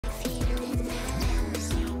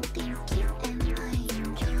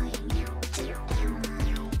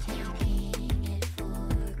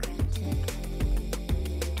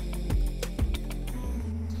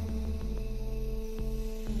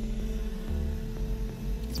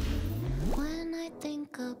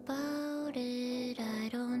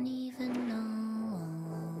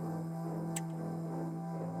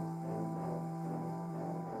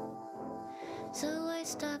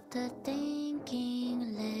Stop the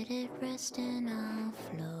thinking, let it rest and I'll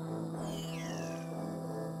flow.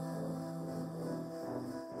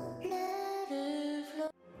 Let it flow.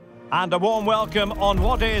 And a warm welcome on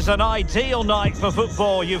what is an ideal night for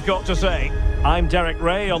football, you've got to say. I'm Derek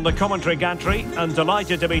Ray on the commentary gantry and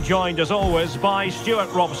delighted to be joined as always by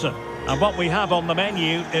Stuart Robson. And what we have on the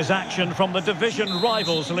menu is action from the Division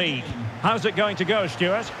Rivals League. How's it going to go,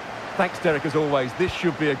 Stuart? Thanks, Derek, as always. This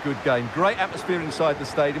should be a good game. Great atmosphere inside the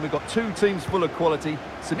stadium. We've got two teams full of quality,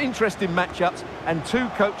 some interesting matchups, and two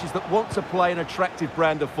coaches that want to play an attractive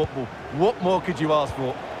brand of football. What more could you ask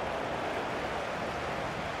for?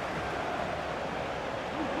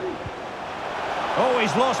 Oh,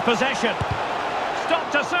 he's lost possession.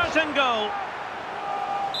 Stopped a certain goal.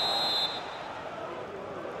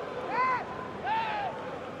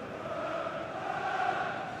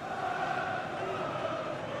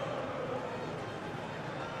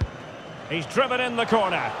 He's driven in the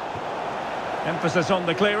corner. Emphasis on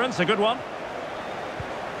the clearance, a good one.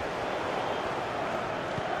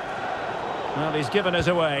 Well, he's given us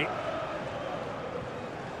away.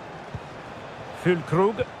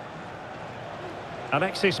 Füllkrug.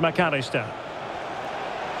 Alexis McAllister.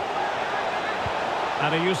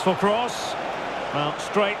 And a useful cross. Well,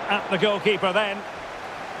 straight at the goalkeeper then.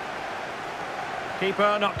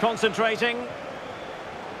 Keeper not concentrating.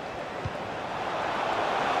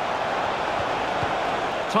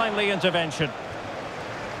 Timely intervention.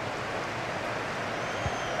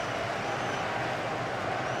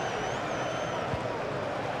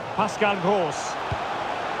 Pascal Gross.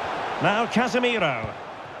 Now Casemiro.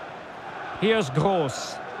 Here's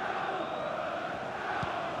Gross.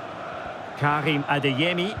 Karim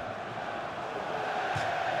Adeyemi.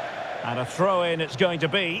 And a throw-in it's going to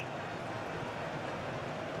be.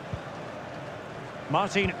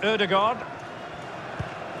 Martin Ødegaard.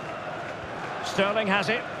 Sterling has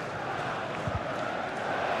it.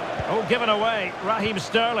 Oh, given away. Raheem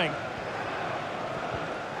Sterling.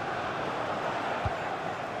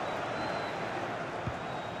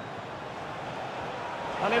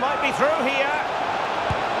 And he might be through here.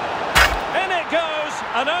 In it goes.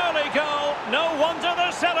 An early goal. No wonder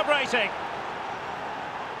they're celebrating.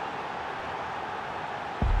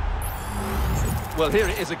 Well, here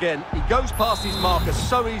it is again. He goes past his marker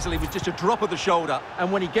so easily with just a drop of the shoulder.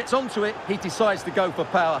 And when he gets onto it, he decides to go for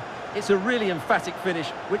power. It's a really emphatic finish,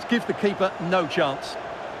 which gives the keeper no chance.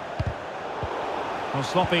 Well,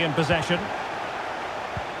 sloppy in possession.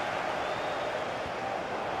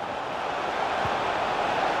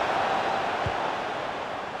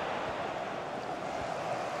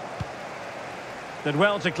 Did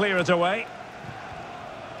well to clear it away.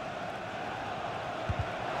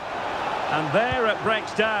 And there it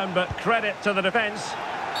breaks down, but credit to the defence.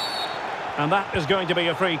 And that is going to be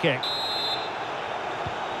a free kick.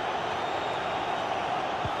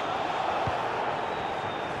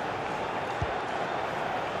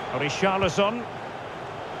 Richarlison.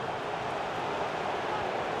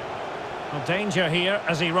 Well, danger here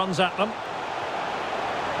as he runs at them.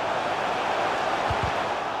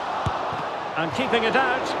 And keeping it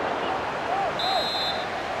out.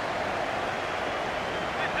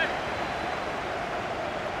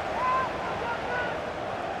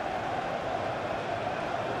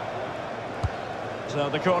 So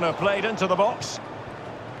the corner played into the box.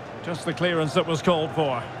 Just the clearance that was called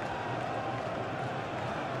for.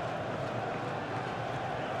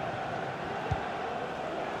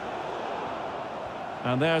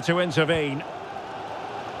 And there to intervene.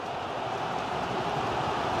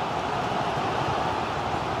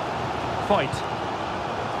 Fight.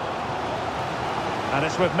 And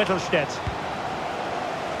it's with Mittelstädt.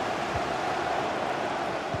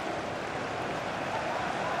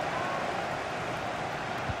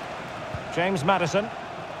 James Maddison.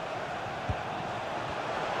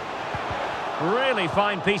 Really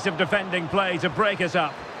fine piece of defending play to break us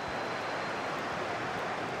up.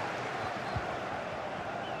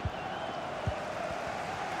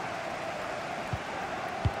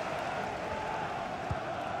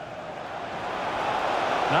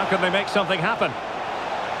 Now can they make something happen?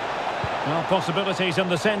 Well, possibilities in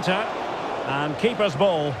the centre. And keeper's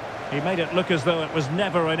ball. He made it look as though it was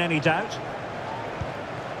never in any doubt.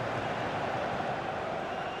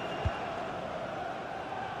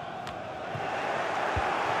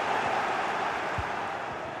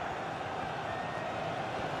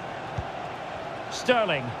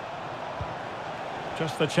 Sterling.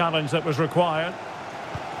 Just the challenge that was required.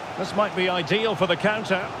 This might be ideal for the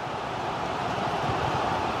counter.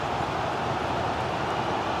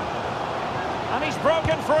 And he's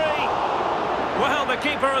broken free. Well, the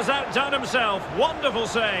keeper has outdone himself. Wonderful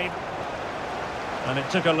save. And it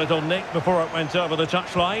took a little nick before it went over the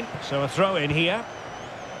touchline. So a throw in here.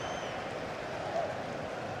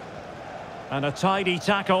 And a tidy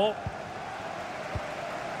tackle.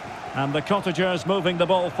 And the Cottagers moving the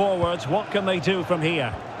ball forwards. What can they do from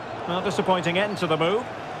here? Well, disappointing end to the move.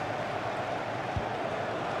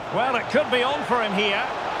 Well, it could be on for him here.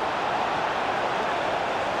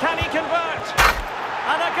 Can he convert?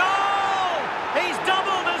 And a goal! He's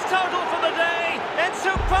doubled his total for the day in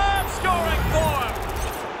superb scoring form.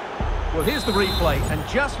 Well, here's the replay, and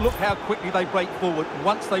just look how quickly they break forward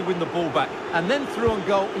once they win the ball back. And then through on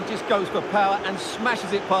goal, he just goes for power and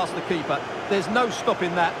smashes it past the keeper. There's no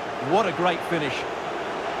stopping that. What a great finish.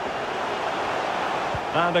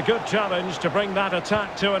 And a good challenge to bring that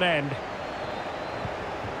attack to an end.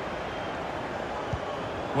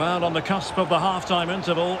 Well, on the cusp of the half-time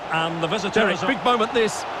interval, and the visitors... Big moment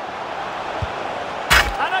this.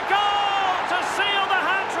 And a goal to seal the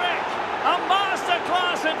hat-trick! A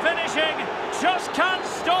masterclass in finishing. Just can't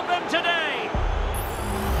stop him today.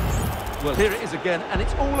 Well, here it is again, and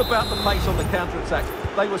it's all about the pace on the counter-attack.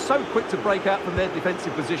 They were so quick to break out from their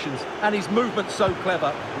defensive positions, and his movement's so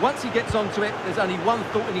clever. Once he gets onto it, there's only one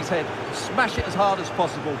thought in his head: smash it as hard as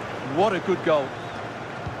possible. What a good goal.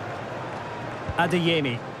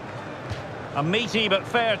 Adeyemi. A meaty but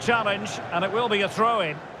fair challenge, and it will be a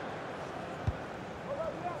throw-in.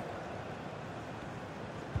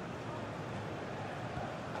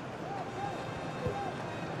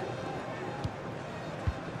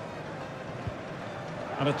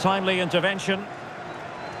 And a timely intervention.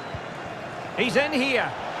 He's in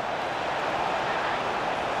here.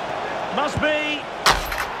 Must be.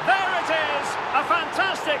 There it is! A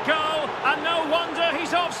fantastic goal, and no wonder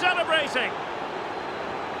he's off celebrating.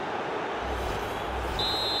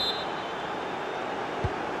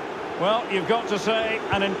 Well, you've got to say,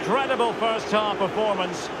 an incredible first-half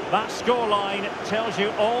performance. That scoreline tells you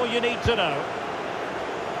all you need to know.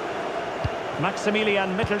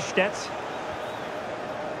 Maximilian Mittelstädt.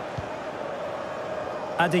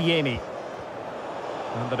 Adeyemi.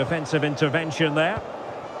 And the defensive intervention there.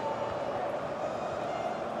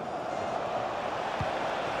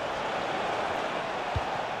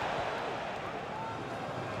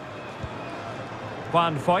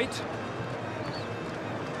 Van Foyt.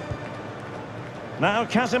 Now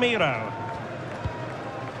Casemiro.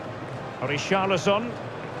 Richarlison.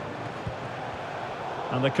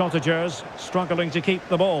 And the Cottagers struggling to keep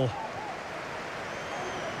the ball.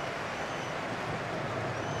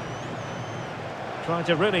 Trying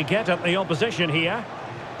to really get at the opposition here.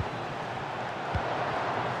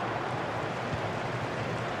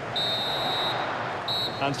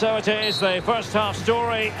 And so it is, the first half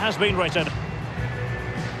story has been written.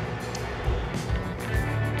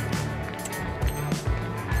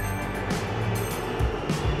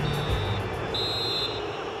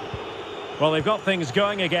 Well, they've got things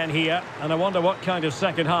going again here, and I wonder what kind of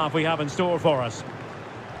second half we have in store for us.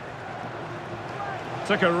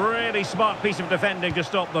 Took a really smart piece of defending to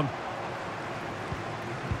stop them.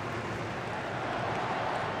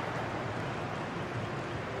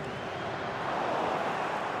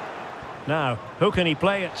 Now, who can he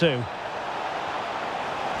play it to?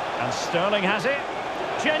 And Sterling has it.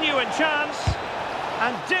 Genuine chance.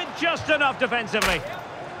 And did just enough defensively.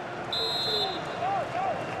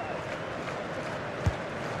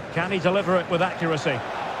 Can he deliver it with accuracy?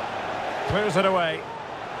 Clears it away.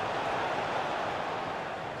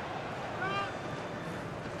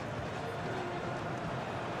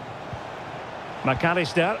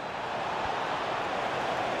 McAllister.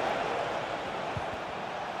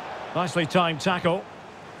 Nicely timed tackle.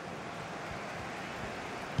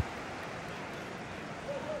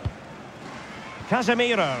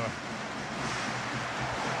 Casemiro.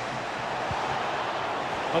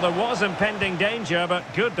 Well, there was impending danger, but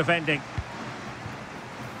good defending.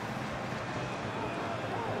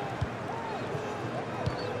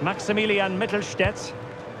 Maximilian Mittelstädt.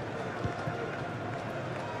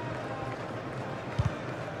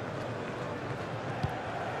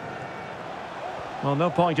 Well,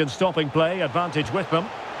 no point in stopping play, advantage with them.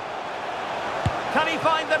 Can he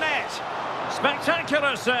find the net?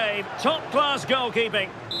 Spectacular save, top-class goalkeeping.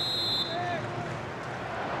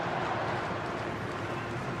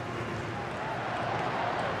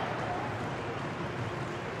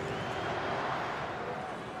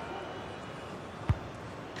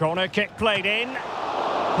 Corner kick played in.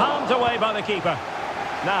 Palmed away by the keeper.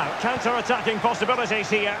 Now, counter-attacking possibilities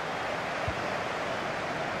here.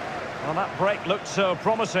 Well, that break looked so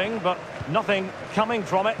promising, but nothing coming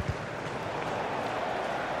from it.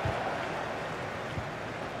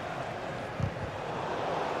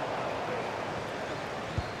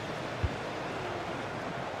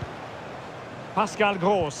 Pascal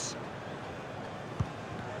Gross.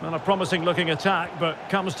 Well, a promising looking attack, but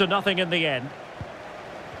comes to nothing in the end.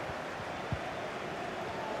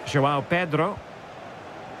 João Pedro.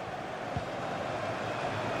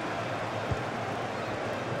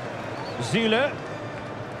 Zule.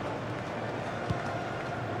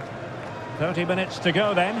 30 minutes to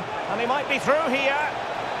go then. And he might be through here.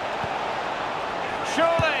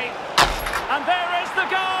 Surely. And there is the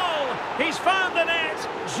goal. He's found the net.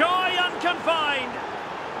 Joy unconfined.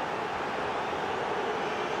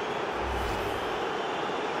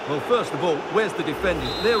 Well, first of all, where's the defending?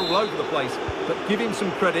 They're all over the place. But give him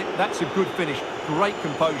some credit. That's a good finish. Great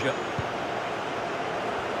composure.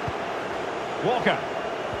 Walker.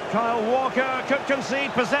 Kyle Walker could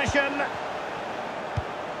concede possession.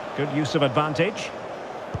 Good use of advantage.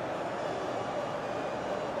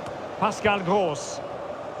 Pascal Gross.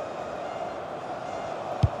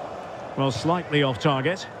 Well, slightly off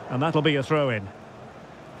target, and that'll be a throw-in.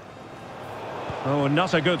 Oh,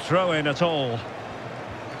 not a good throw-in at all.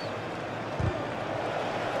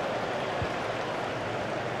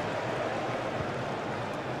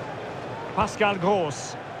 Pascal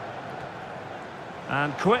Gross.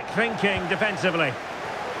 And quick thinking defensively.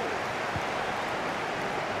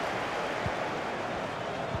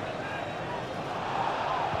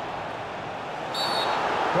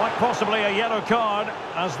 Quite possibly a yellow card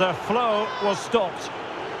as the flow was stopped.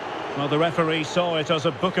 Well, the referee saw it as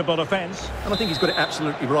a bookable offence. And I think he's got it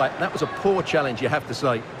absolutely right. That was a poor challenge, you have to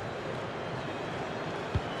say.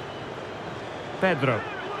 Pedro.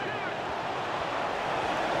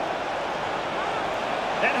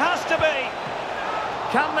 It has to be.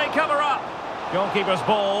 Can they cover up? Goalkeeper's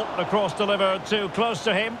ball, the cross delivered too close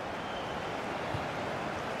to him.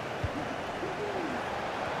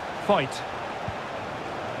 Fight.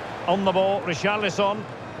 On the ball, Richarlison.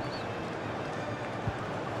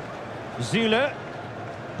 Zule.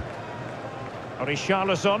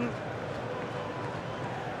 Richarlison.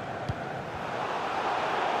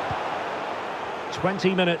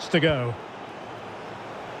 "20 minutes to go.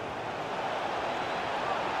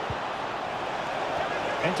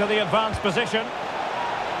 Into the advanced position.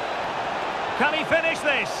 Can he finish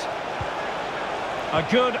this? A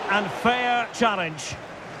good and fair challenge.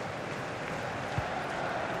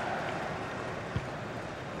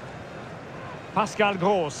 Pascal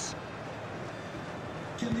Gross.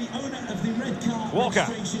 Can the owner of the red car Walker.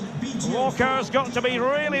 registration Walker's got to be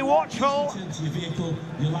really watchful.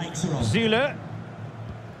 Zule.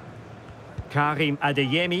 Karim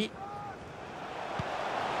Adeyemi.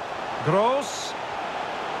 Gross.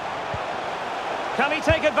 Can he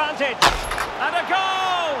take advantage? And a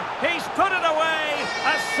goal! He's put it away!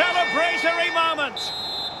 A celebratory moment!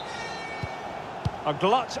 A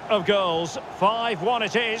glut of goals. 5-1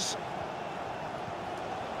 it is.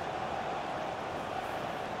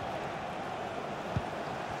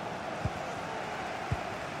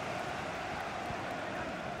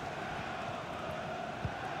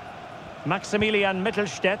 Maximilian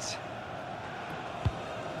Mittelstädt.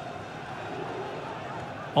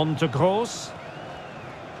 On to Gross.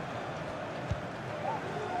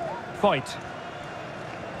 Fight.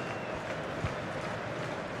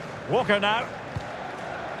 Walker now.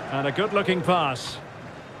 And a good-looking pass.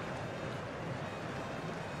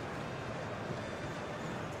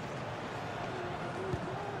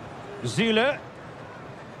 Zule.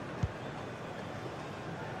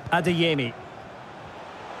 Adeyemi.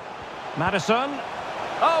 Madison.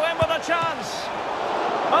 Oh, in with a chance.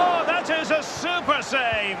 Oh, that is a super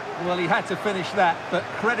save. Well, he had to finish that, but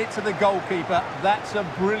credit to the goalkeeper. That's a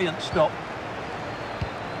brilliant stop.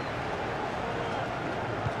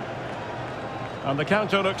 And the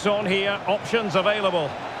counter looks on here. Options available.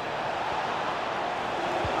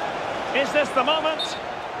 Is this the moment?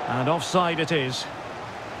 And offside it is.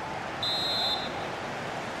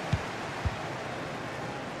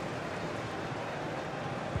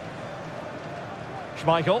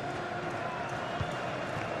 Schmeichel.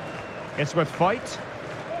 It's with Fight.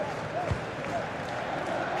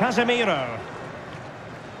 Casemiro.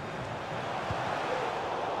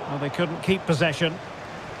 Well, they couldn't keep possession.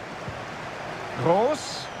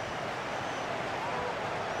 Gross.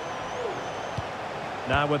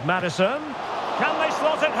 Now with Madison. Can they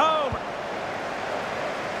slot it home?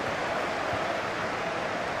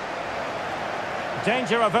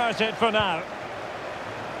 Danger averted for now.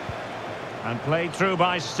 And played through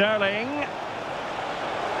by Sterling.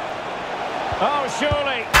 Oh,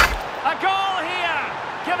 surely. A goal here!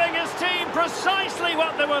 Giving his team precisely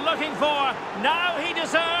what they were looking for. Now he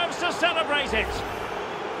deserves to celebrate it.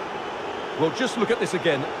 Well, just look at this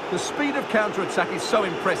again. The speed of counter-attack is so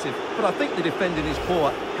impressive, but I think the defending is poor.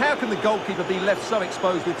 How can the goalkeeper be left so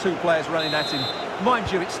exposed with two players running at him?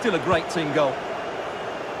 Mind you, it's still a great team goal.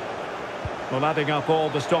 Well, adding up all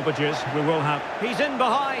the stoppages, we will have... He's in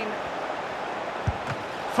behind.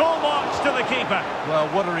 Full marks to the keeper. Well,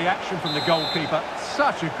 what a reaction from the goalkeeper.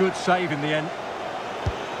 Such a good save in the end.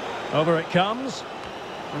 Over it comes.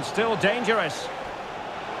 And still dangerous.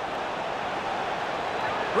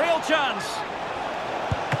 Real chance.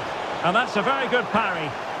 And that's a very good parry.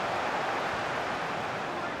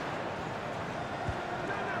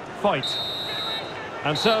 Fight.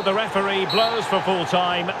 And so the referee blows for full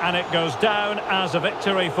time, and it goes down as a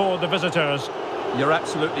victory for the visitors. You're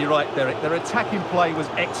absolutely right, Derek. Their attacking play was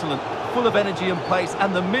excellent, full of energy and pace,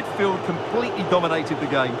 and the midfield completely dominated the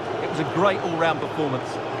game. It was a great all-round performance.